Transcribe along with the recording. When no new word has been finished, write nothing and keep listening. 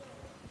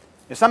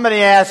If somebody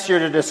asked you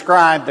to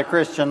describe the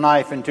Christian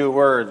life in 2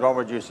 words, what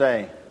would you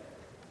say?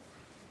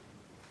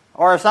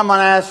 Or if someone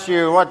asks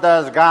you, what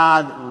does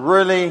God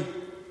really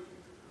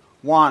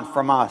want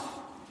from us,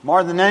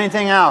 more than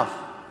anything else,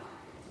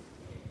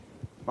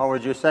 what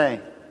would you say?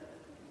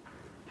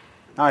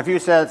 Now, if you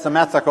said some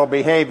ethical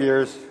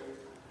behaviors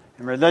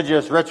and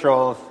religious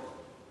rituals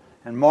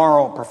and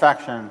moral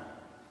perfection,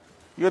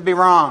 you would be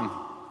wrong.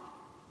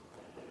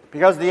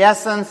 Because the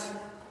essence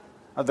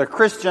of the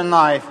Christian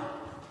life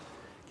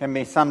can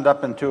be summed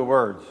up in 2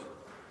 words.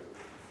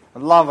 A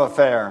love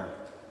affair.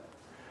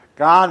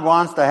 God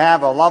wants to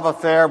have a love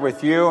affair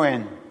with you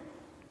and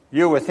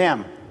you with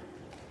Him.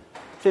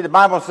 See, the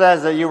Bible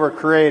says that you were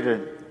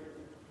created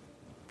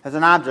as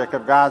an object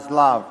of God's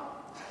love.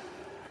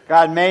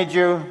 God made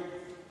you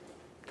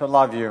to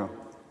love you.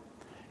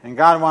 And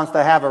God wants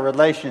to have a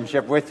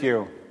relationship with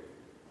you.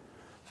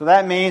 So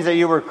that means that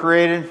you were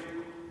created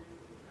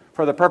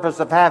for the purpose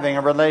of having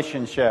a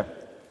relationship.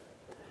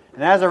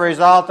 And as a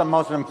result, the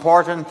most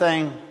important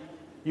thing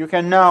you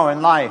can know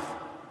in life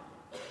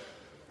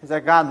is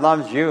that God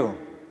loves you.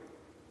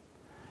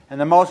 And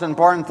the most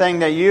important thing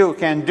that you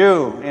can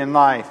do in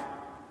life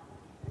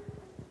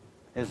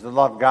is to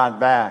love God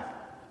back.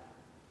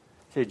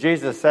 See,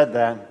 Jesus said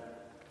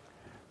that.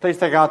 Please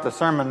take out the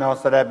sermon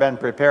notes that have been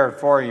prepared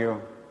for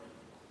you.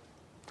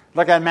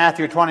 Look at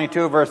Matthew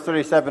 22, verse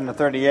 37 to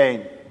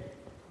 38.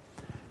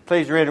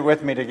 Please read it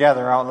with me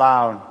together out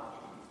loud.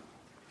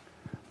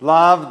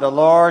 Love the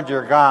Lord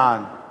your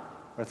God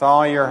with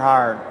all your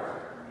heart,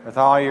 with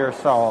all your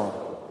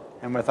soul,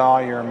 and with all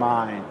your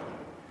mind.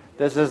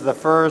 This is the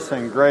first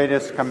and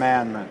greatest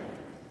commandment.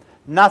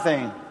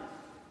 Nothing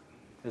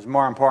is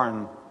more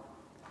important.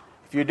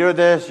 If you do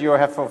this, you will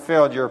have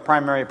fulfilled your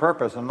primary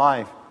purpose in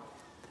life.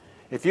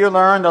 If you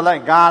learn to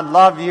let God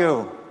love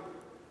you,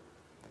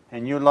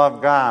 and you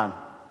love God,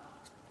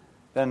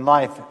 then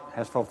life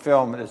has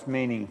fulfilled its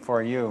meaning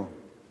for you.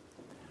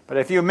 But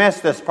if you miss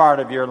this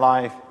part of your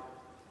life,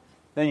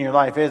 then your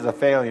life is a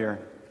failure.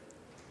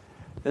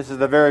 This is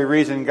the very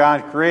reason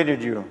God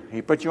created you.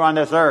 He put you on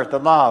this earth to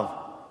love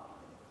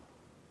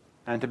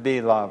and to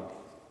be loved.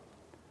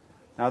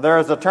 Now, there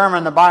is a term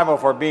in the Bible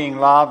for being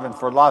loved and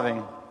for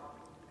loving.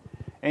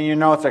 And you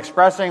know, it's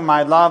expressing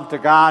my love to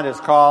God is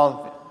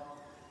called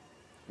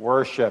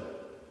worship.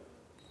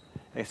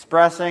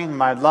 Expressing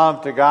my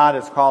love to God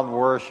is called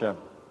worship.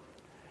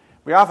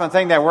 We often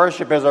think that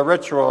worship is a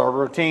ritual or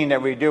routine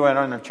that we do in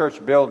a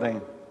church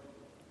building.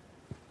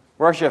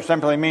 Worship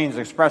simply means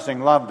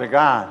expressing love to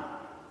God.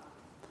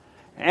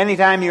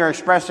 Anytime you're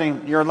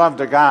expressing your love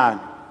to God,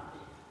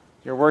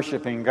 you're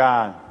worshiping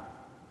God.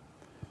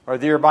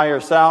 Whether you're by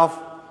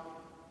yourself,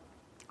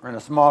 or in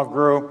a small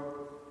group,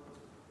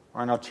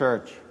 or in a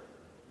church.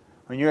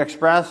 When you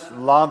express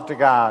love to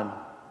God,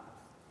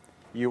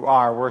 you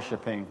are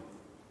worshiping.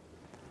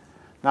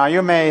 Now,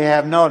 you may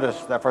have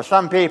noticed that for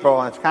some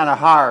people, it's kind of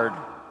hard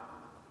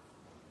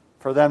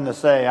for them to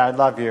say, I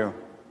love you.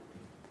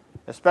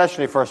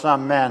 Especially for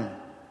some men.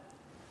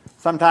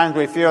 Sometimes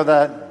we feel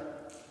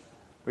that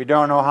we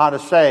don't know how to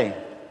say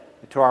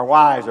to our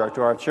wives or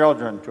to our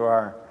children, to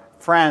our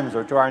friends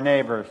or to our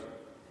neighbors,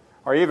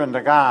 or even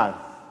to God.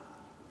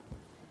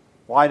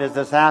 Why does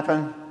this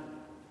happen?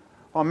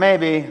 Well,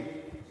 maybe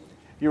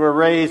you were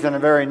raised in a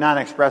very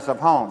non-expressive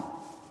home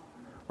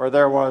where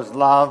there was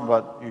love,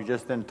 but you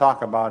just didn't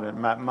talk about it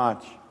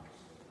much.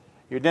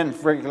 You didn't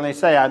frequently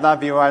say, I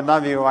love you, I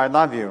love you, I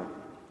love you.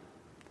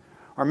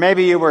 Or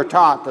maybe you were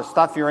taught to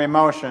stuff your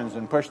emotions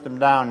and push them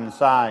down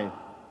inside,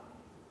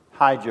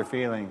 hide your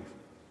feelings.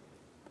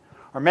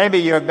 Or maybe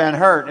you have been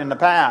hurt in the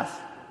past,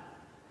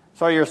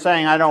 so you're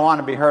saying, I don't want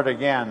to be hurt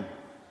again.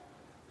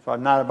 So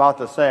I'm not about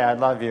to say I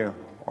love you,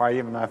 or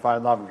even if I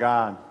love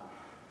God.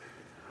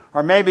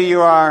 Or maybe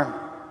you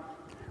are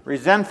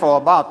resentful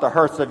about the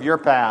hurts of your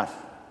past,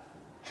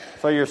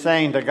 so you're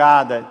saying to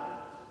God that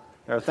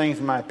there are things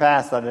in my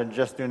past that I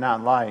just do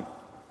not like.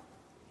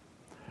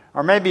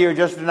 Or maybe you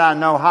just do not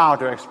know how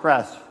to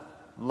express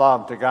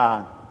love to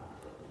God.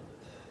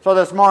 So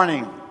this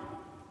morning,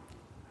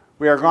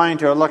 we are going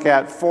to look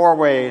at 4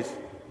 ways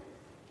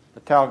to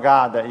tell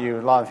God that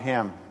you love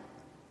Him.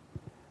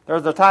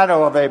 There's the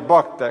title of a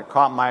book that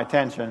caught my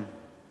attention.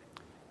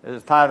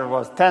 Its title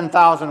was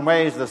 10,000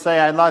 Ways to Say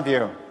I Love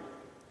You.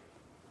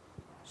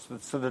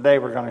 So today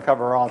we're going to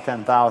cover all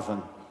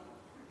 10,000.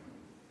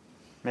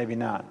 Maybe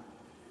not.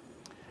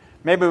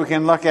 Maybe we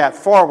can look at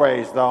 4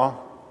 ways, though.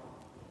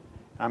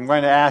 I'm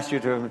going to ask you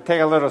to take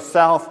a little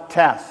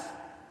self-test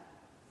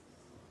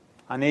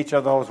on each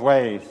of those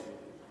ways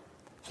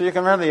so you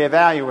can really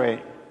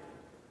evaluate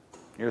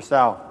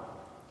yourself.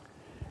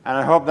 And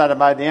I hope that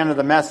by the end of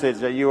the message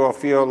that you will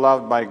feel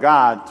loved by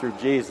God through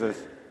Jesus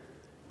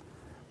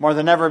more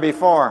than ever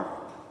before,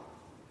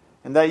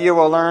 and that you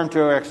will learn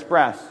to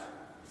express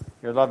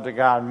your love to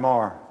God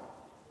more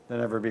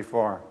than ever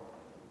before.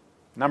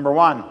 Number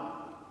 1,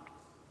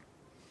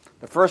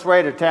 the first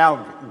way to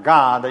tell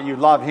God that you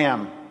love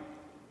Him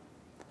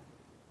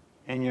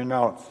in your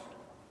notes.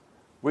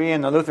 We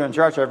in the Lutheran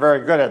Church are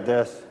very good at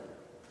this.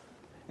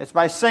 It's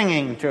by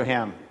singing to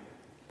Him.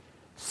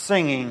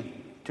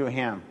 singing to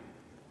Him.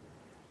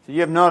 So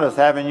you've noticed,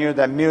 haven't you,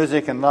 that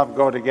music and love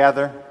go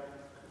together?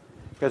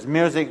 Because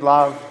music,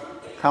 love,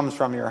 comes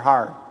from your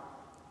heart.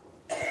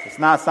 It's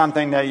not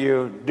something that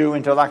you do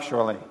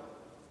intellectually.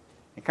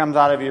 It comes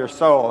out of your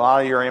soul,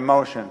 out of your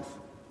emotions.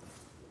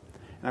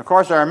 And of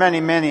course, there are many,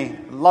 many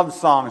love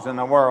songs in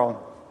the world.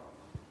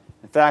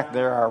 In fact,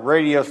 there are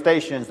radio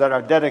stations that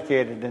are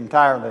dedicated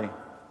entirely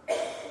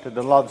to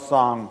the love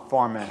song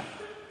format.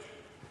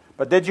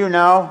 But did you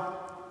know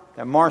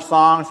that more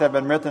songs have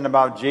been written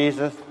about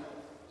Jesus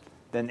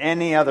than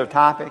any other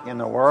topic in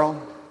the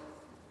world?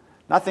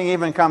 Nothing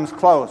even comes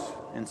close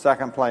in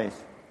second place.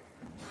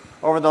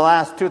 Over the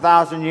last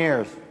 2,000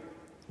 years,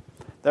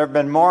 there have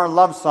been more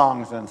love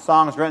songs and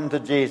songs written to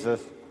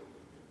Jesus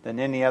than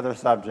any other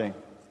subject.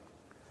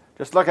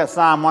 Just look at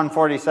Psalm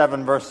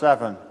 147, verse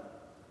 7.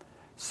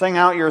 Sing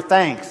out your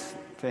thanks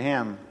to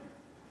Him.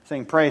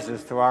 Sing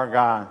praises to our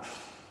God.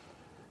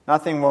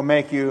 Nothing will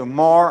make you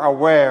more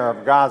aware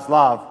of God's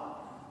love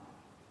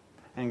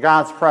and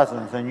God's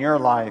presence in your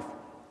life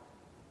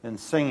than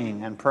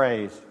singing and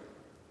praise.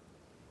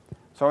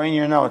 So in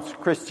your notes,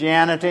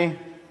 Christianity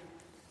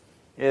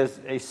is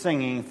a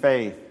singing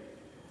faith.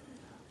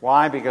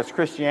 Why? Because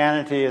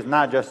Christianity is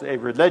not just a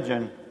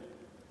religion.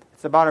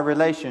 It's about a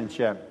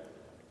relationship.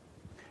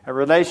 A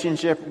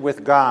relationship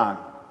with God.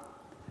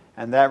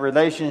 And that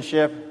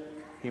relationship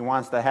He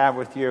wants to have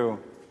with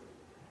you.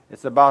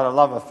 It's about a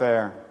love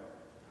affair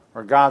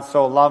where God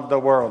so loved the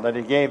world that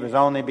He gave His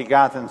only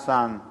begotten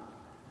Son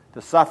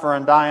to suffer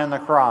and die on the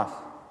cross.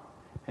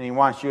 And He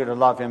wants you to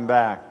love Him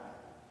back.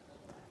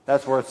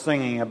 That's worth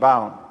singing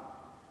about.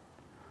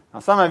 Now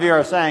some of you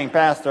are saying,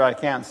 Pastor, I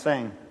can't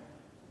sing.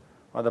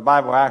 Well, the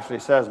Bible actually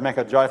says, make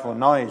a joyful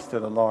noise to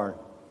the Lord.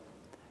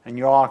 And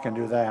you all can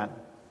do that.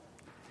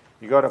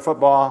 You go to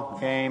football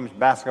games,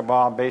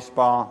 basketball,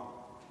 baseball,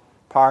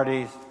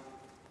 parties,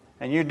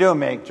 and you do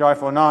make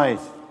joyful noise.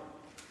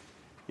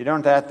 You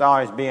don't have to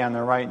always be on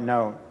the right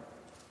note,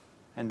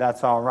 and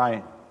that's all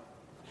right.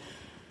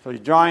 So you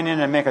join in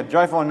and make a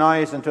joyful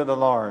noise unto the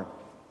Lord.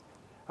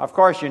 Of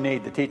course you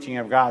need the teaching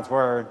of God's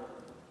Word.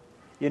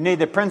 You need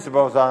the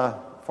principles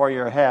for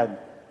your head,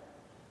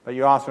 but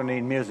you also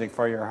need music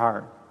for your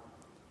heart.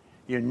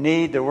 You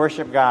need to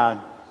worship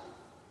God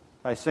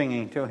by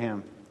singing to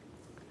Him.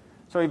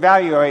 So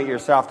evaluate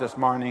yourself this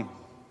morning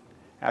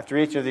after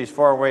each of these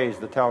 4 ways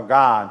to tell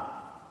God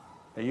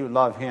that you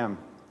love Him.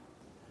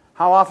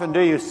 How often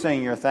do you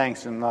sing your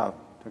thanks and love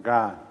to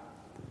God?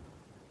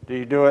 Do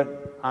you do it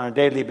on a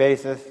daily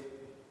basis,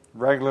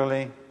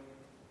 regularly?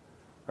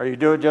 Or you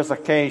do it just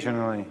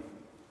occasionally?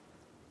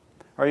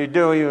 Or you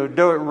do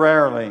it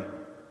rarely?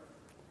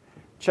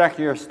 Check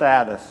your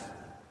status.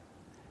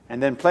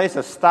 And then place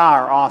a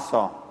star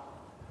also.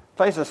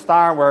 Place a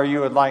star where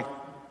you would like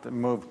to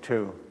move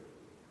to.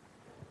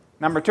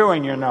 Number 2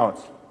 in your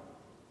notes.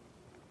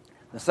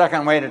 The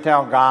second way to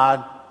tell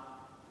God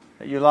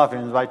that you love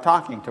Him is by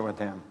talking with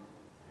Him.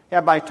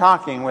 Yeah, by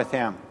talking with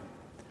Him.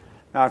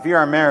 Now, if you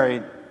are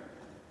married,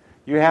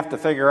 you have to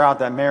figure out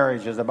that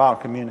marriage is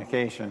about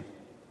communication,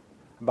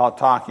 about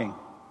talking.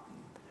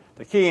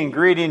 The key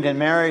ingredient in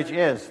marriage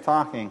is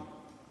talking.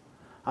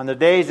 On the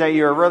days that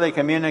you're really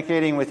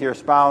communicating with your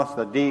spouse,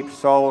 the deep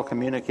soul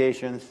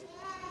communications,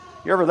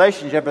 your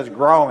relationship is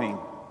growing.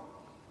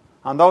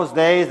 On those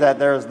days that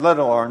there's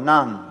little or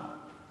none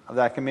of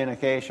that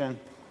communication,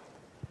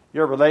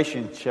 your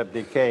relationship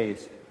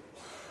decays.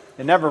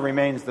 It never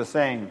remains the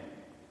same.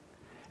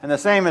 And the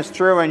same is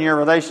true in your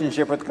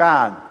relationship with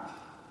God.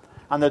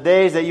 On the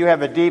days that you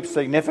have a deep,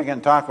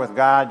 significant talk with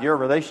God, your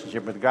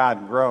relationship with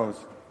God grows.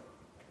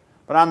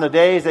 But on the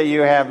days that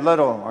you have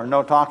little or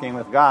no talking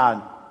with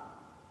God,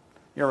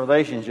 your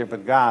relationship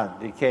with God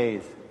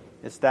decays.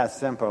 It's that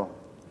simple.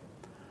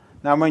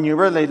 Now, when you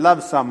really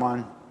love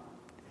someone,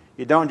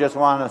 you don't just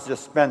want to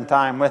just spend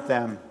time with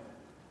them,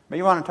 but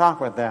you want to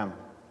talk with them.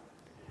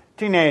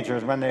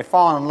 Teenagers, when they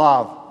fall in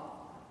love,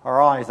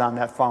 are always on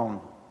that phone.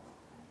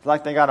 It's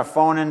like they got a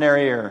phone in their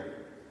ear.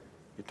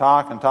 You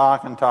talk and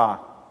talk and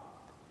talk.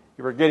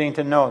 You are getting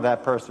to know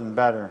that person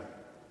better.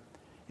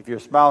 If your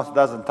spouse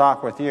doesn't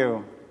talk with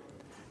you,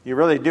 you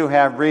really do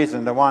have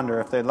reason to wonder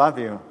if they love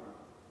you.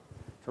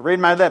 So read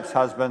my lips,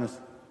 husbands.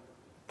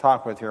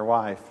 Talk with your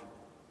wife.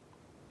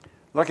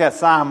 Look at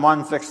Psalm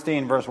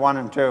 116, verse 1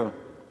 and 2.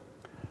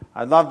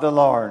 I love the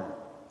Lord,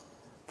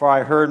 for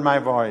I heard my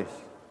voice.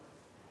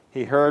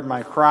 He heard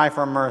my cry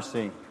for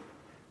mercy,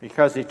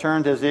 because He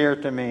turned His ear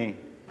to me.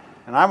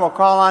 And I will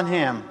call on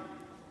Him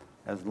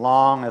as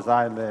long as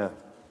I live.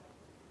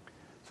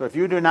 So if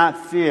you do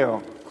not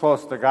feel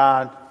close to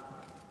God,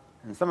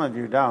 and some of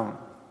you don't,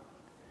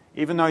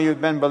 even though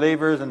you've been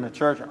believers in the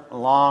church a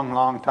long,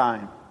 long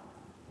time,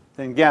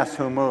 then guess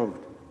who moved?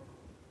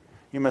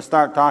 You must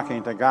start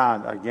talking to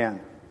God again.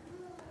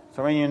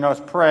 So when you know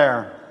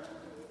prayer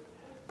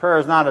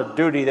is not a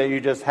duty that you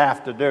just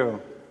have to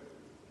do,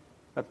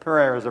 but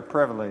prayer is a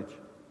privilege.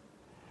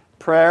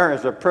 Prayer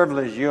is a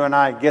privilege you and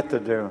I get to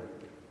do.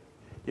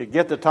 You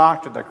get to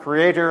talk to the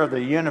Creator of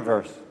the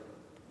universe.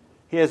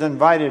 He has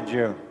invited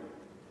you.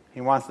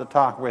 He wants to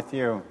talk with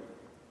you.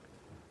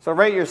 So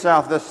rate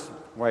yourself this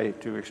way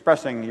to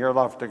expressing your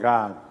love to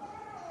God.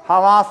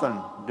 How often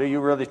do you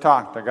really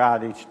talk to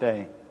God each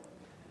day?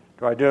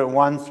 Do I do it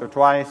once or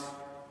twice,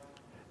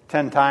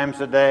 10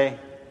 times a day?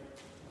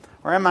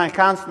 Or am I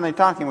constantly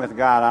talking with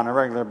God on a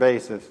regular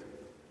basis?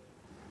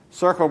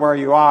 Circle where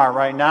you are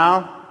right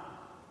now.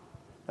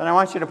 Then I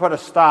want you to put a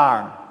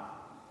star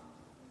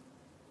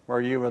where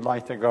you would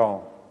like to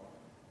go.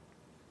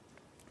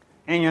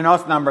 In your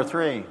notes, number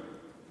 3,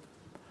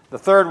 the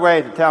third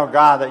way to tell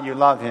God that you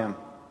love Him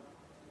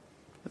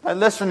is by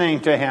listening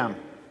to Him.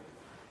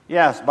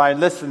 Yes, by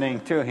listening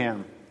to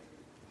Him.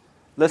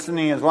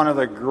 Listening is one of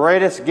the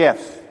greatest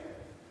gifts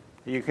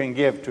that you can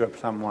give to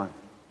someone.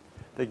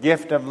 The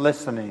gift of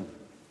listening.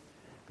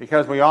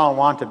 Because we all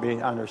want to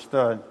be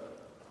understood.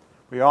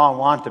 We all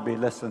want to be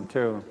listened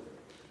to.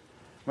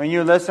 When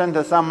you listen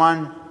to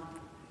someone,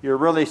 you're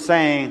really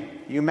saying,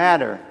 you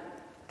matter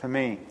to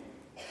me.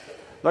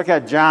 Look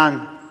at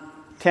John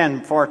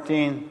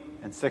 10:14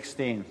 and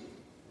 16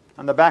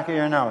 on the back of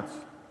your notes,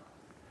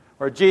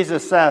 where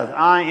Jesus says,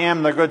 I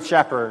am the good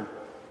shepherd.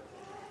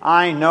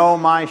 I know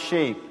my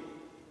sheep,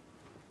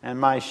 and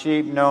my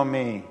sheep know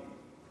me.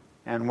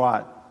 And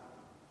what?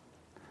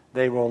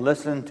 They will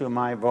listen to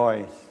my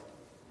voice.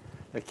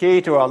 The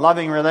key to a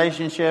loving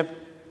relationship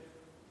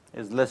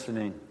is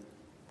listening.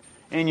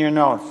 In your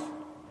notes,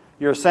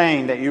 you're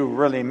saying that you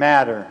really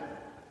matter.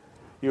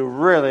 You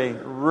really,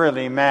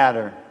 really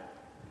matter.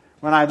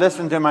 When I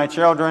listen to my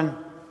children,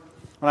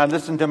 when I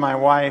listen to my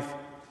wife,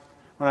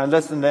 when I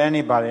listen to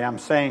anybody, I'm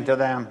saying to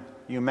them,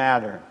 you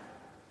matter.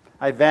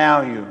 I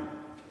value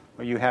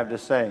what you have to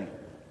say.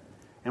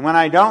 And when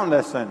I don't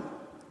listen,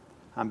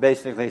 I'm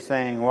basically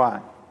saying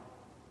what?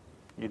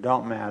 You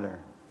don't matter.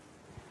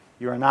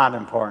 You are not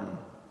important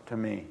to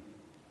me.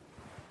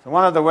 So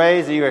one of the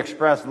ways that you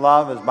express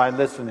love is by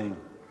listening.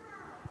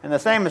 And the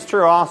same is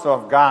true also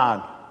of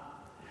God.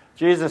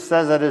 Jesus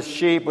says that His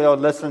sheep will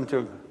listen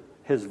to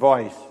His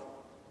voice.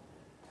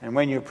 And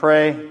when you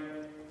pray,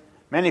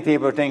 many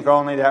people think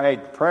only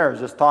that prayer is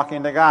just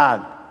talking to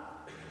God.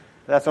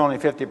 That's only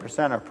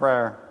 50% of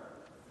prayer.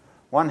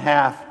 One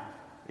half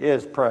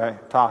is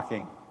prayer,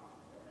 talking.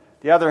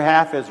 The other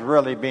half is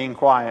really being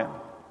quiet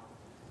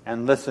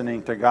and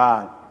listening to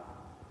God.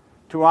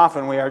 Too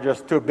often we are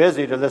just too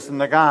busy to listen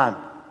to God.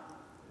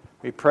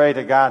 We pray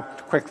to God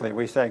quickly.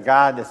 We say,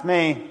 God, it's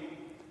me.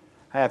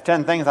 I have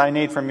 10 things I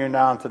need from you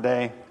now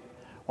today.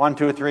 1,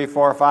 2, 3,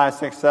 4, 5,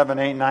 6, 7,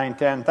 8, 9,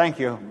 10. Thank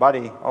you,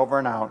 buddy. Over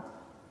and out.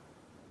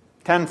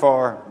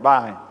 10-4,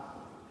 bye.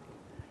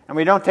 And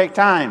we don't take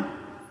time.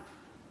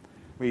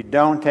 We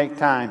don't take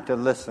time to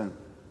listen.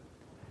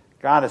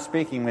 God is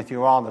speaking with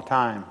you all the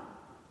time.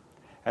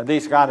 At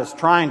least God is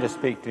trying to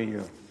speak to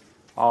you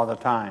all the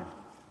time.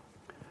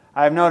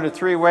 I have noted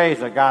 3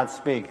 ways that God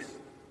speaks.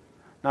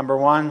 Number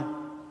 1,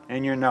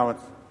 in your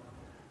notes,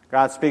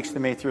 God speaks to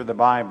me through the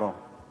Bible.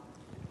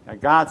 Now,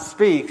 God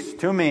speaks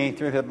to me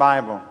through the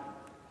Bible.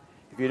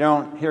 If you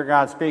don't hear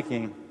God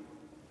speaking,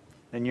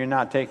 then you're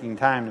not taking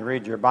time to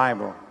read your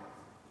Bible,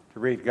 to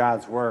read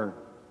God's Word.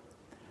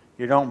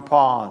 You don't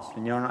pause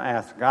and you don't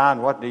ask, God,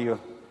 what do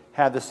you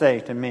have to say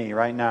to me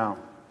right now?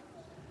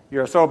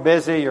 You're so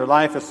busy, your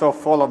life is so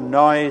full of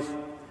noise.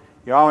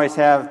 You always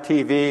have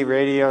TV,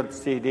 radio,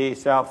 CD,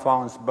 cell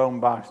phones, boom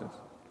boxes.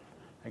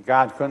 And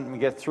God couldn't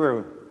get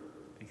through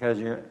because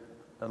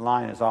the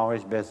line is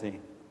always busy.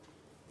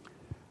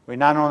 We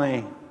not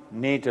only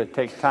need to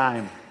take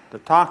time to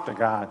talk to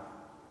God,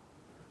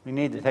 we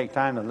need to take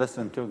time to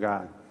listen to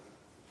God.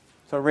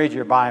 So read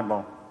your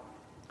Bible.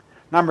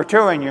 Number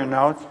 2 in your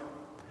notes,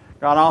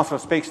 God also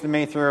speaks to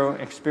me through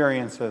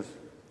experiences.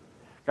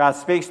 God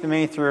speaks to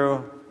me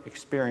through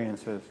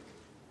experiences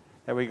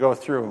that we go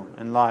through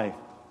in life.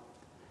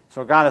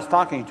 So God is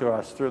talking to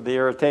us through the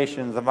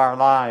irritations of our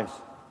lives,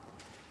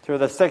 through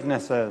the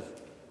sicknesses,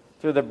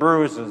 through the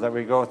bruises that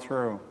we go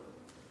through.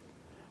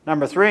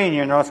 Number 3 in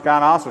your notes,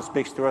 God also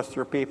speaks to us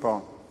through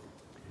people.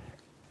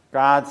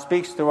 God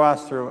speaks to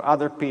us through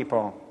other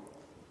people.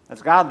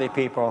 As godly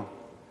people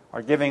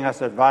are giving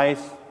us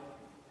advice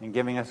and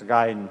giving us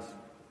guidance.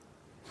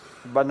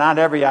 But not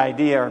every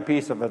idea or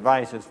piece of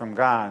advice is from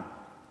God.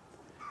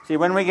 See,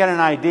 when we get an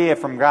idea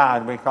from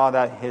God, we call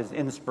that His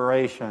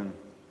inspiration.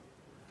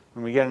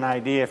 When we get an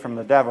idea from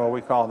the devil,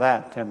 we call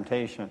that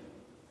temptation.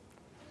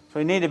 So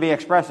we need to be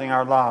expressing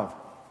our love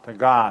to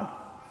God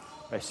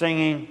by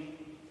singing,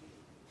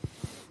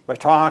 by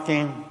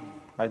talking,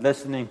 by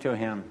listening to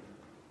Him.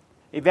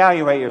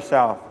 Evaluate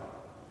yourself.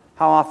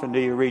 How often do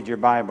you read your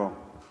Bible?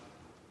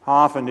 How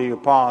often do you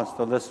pause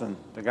to listen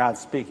to God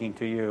speaking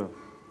to you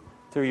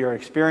through your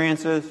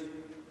experiences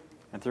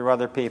and through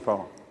other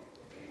people?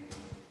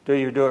 Do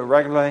you do it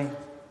regularly?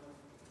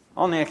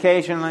 Only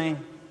occasionally?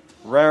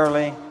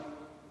 Rarely?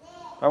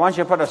 I want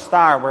you to put a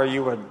star where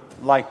you would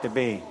like to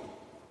be.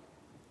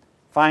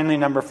 Finally,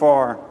 number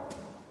 4,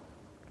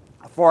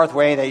 a 4th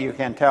way that you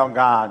can tell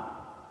God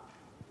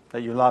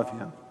that you love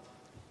Him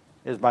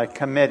is by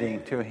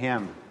committing to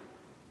Him.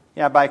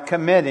 Yeah, by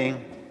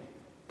committing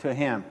to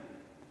Him.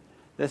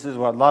 This is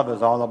what love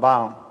is all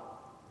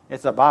about.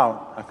 It's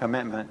about a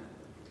commitment.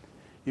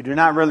 You do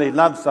not really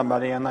love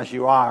somebody unless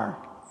you are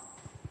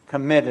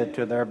committed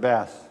to their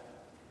best.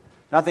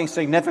 Nothing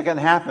significant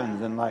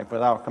happens in life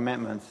without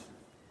commitments.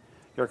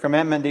 Your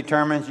commitment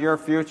determines your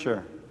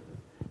future,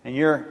 and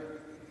you're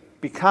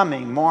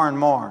becoming more and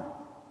more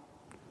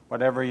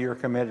whatever you're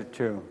committed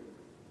to.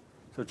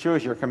 So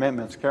choose your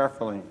commitments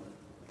carefully.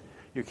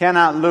 You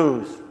cannot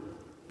lose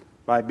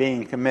by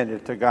being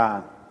committed to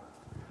God.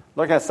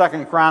 Look at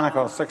 2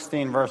 Chronicles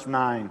 16, verse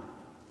 9.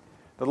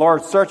 The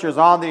Lord searches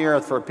all the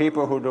earth for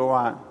people who do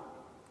what?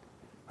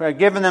 Who have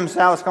given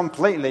themselves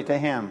completely to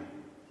Him.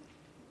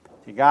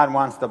 See, God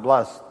wants to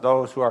bless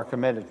those who are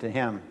committed to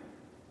Him.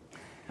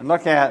 And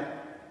look at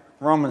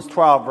Romans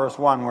 12, verse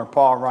 1, where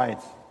Paul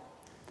writes,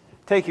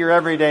 take your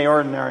everyday,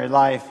 ordinary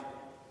life,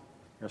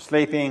 your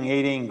sleeping,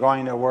 eating,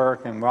 going to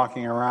work, and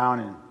walking around,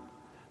 and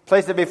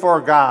place it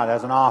before God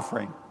as an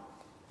offering.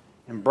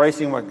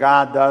 Embracing what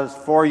God does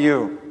for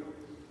you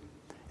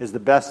is the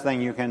best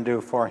thing you can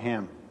do for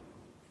Him.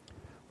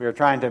 We are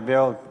trying to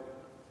build,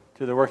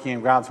 through the working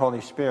of God's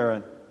Holy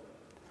Spirit,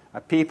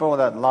 a people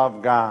that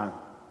love God.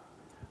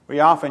 We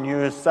often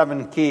use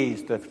 7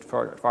 keys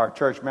for our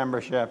church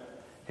membership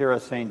here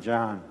at St.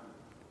 John.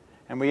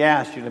 And we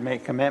ask you to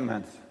make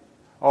commitments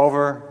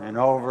over and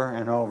over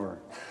and over.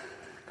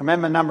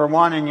 Commitment number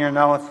 1 in your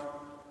notes,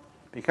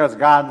 because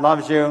God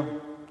loves you,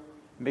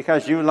 and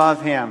because you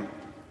love Him,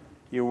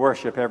 you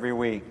worship every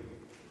week.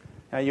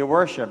 Now you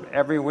worship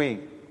every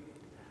week.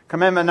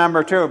 Commitment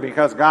number 2,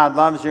 because God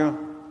loves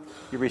you,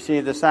 you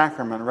receive the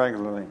sacrament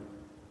regularly.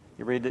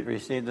 You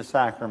receive the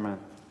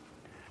sacrament.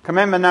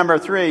 Commitment number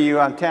 3,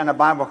 you attend a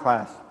Bible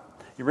class.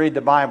 You read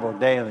the Bible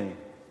daily.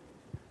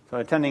 So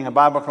attending a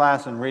Bible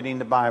class and reading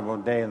the Bible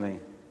daily.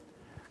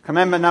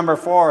 Commitment number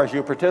 4 is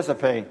you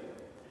participate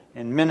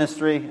in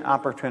ministry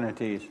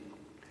opportunities.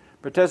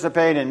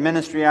 Participate in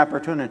ministry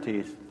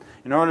opportunities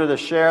in order to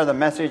share the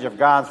message of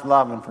God's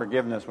love and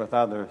forgiveness with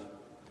others.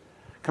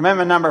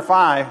 Commitment number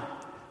 5,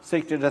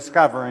 seek to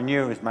discover and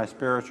use my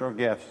spiritual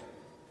gifts.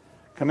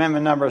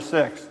 Commitment number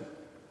 6,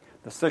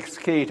 the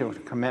 6th key to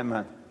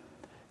commitment,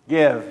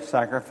 give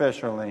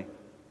sacrificially,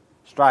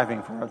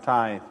 striving for a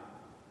tithe.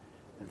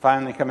 And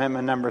finally,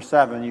 commitment number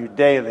 7, you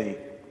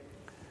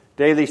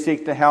daily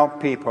seek to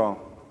help people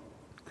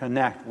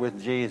connect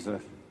with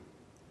Jesus.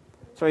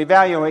 So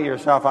evaluate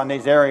yourself on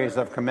these areas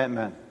of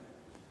commitment.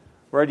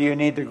 Where do you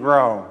need to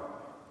grow?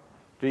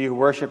 Do you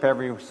worship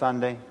every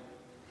Sunday?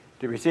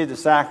 Do you receive the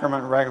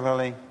sacrament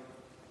regularly?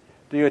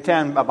 Do you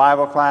attend a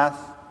Bible class?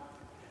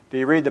 Do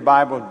you read the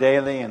Bible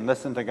daily and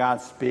listen to God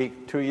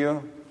speak to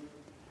you?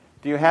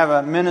 Do you have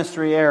a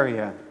ministry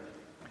area?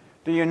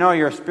 Do you know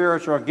your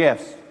spiritual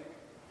gifts?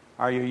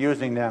 Are you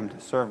using them to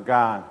serve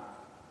God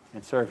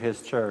and serve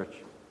His church?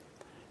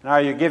 And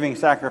are you giving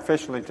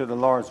sacrificially to the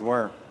Lord's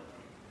work?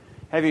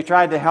 Have you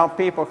tried to help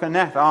people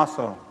connect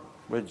also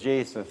with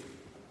Jesus?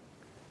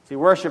 See,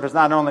 worship is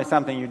not only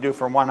something you do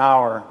for 1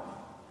 hour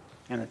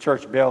in a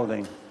church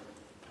building.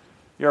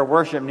 Your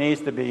worship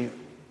needs to be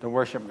to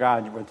worship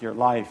God with your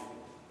life.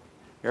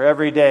 Your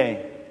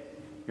everyday,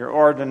 your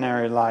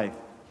ordinary life,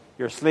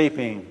 your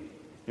sleeping,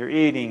 your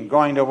eating,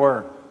 going to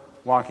work,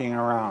 walking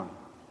around.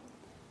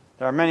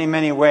 There are many,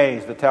 many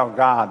ways to tell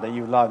God that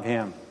you love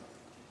Him.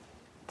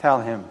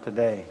 Tell Him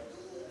today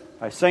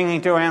by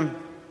singing to Him,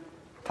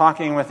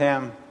 talking with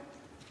Him,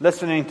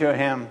 listening to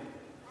Him,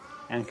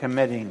 and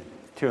committing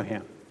to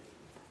Him.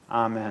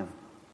 Amen.